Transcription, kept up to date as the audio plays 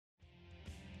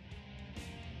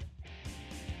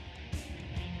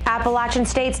Appalachian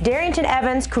State's Darrynton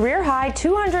Evans' career-high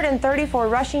 234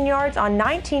 rushing yards on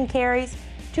 19 carries,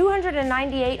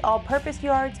 298 all-purpose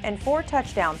yards, and 4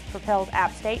 touchdowns propelled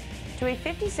App State to a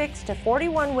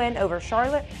 56-41 win over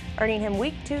Charlotte, earning him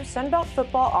Week 2 Sunbelt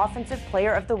Football Offensive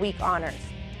Player of the Week honors.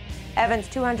 Evans'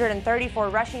 234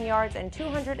 rushing yards and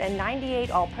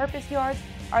 298 all-purpose yards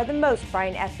are the most by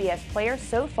an FBS player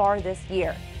so far this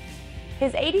year.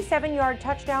 His 87-yard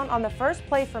touchdown on the first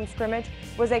play from scrimmage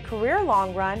was a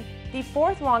career-long run, the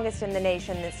 4th longest in the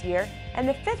nation this year, and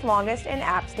the 5th longest in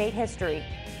App State history.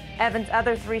 Evans'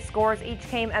 other 3 scores each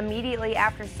came immediately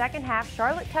after second-half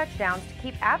Charlotte touchdowns to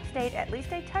keep App State at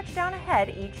least a touchdown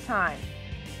ahead each time.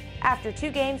 After 2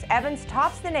 games, Evans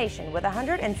tops the nation with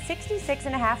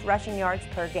 166.5 rushing yards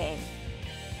per game.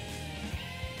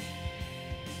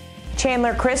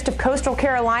 Chandler Kryst of Coastal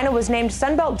Carolina was named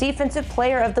Sunbelt Defensive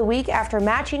Player of the Week after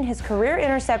matching his career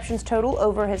interceptions total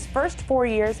over his first 4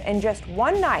 years in just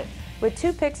one night with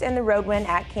 2 picks in the road win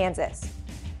at Kansas.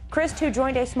 Kryst, who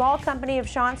joined a small company of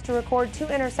Shants to record 2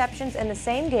 interceptions in the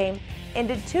same game,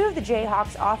 ended 2 of the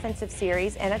Jayhawks' offensive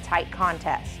series in a tight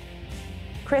contest.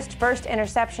 Kryst's first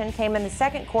interception came in the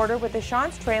second quarter with the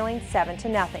Shants trailing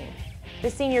 7-0. The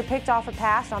senior picked off a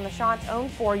pass on the Shants' own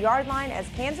 4-yard line as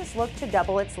Kansas looked to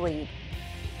double its lead.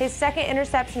 His second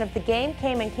interception of the game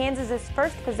came in Kansas's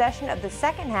first possession of the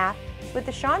second half with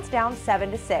the Shants down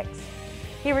 7-6.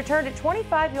 He returned it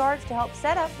 25 yards to help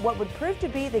set up what would prove to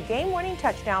be the game-winning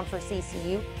touchdown for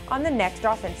CCU on the next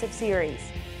offensive series.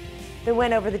 The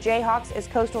win over the Jayhawks is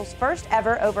Coastal's first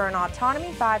ever over an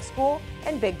Autonomy 5 school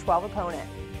and Big 12 opponent.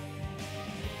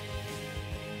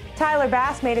 Tyler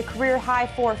Bass made a career-high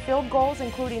 4 field goals,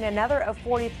 including another of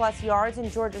 40-plus yards in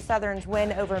Georgia Southern's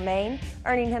win over Maine,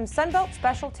 earning him Sunbelt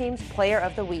Special Teams Player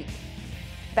of the Week.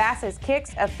 Bass's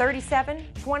kicks of 37,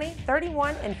 20,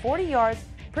 31, and 40 yards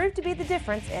proved to be the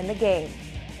difference in the game.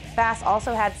 Bass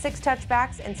also had 6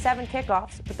 touchbacks and 7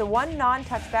 kickoffs, with the 1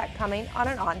 non-touchback coming on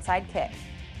an onside kick.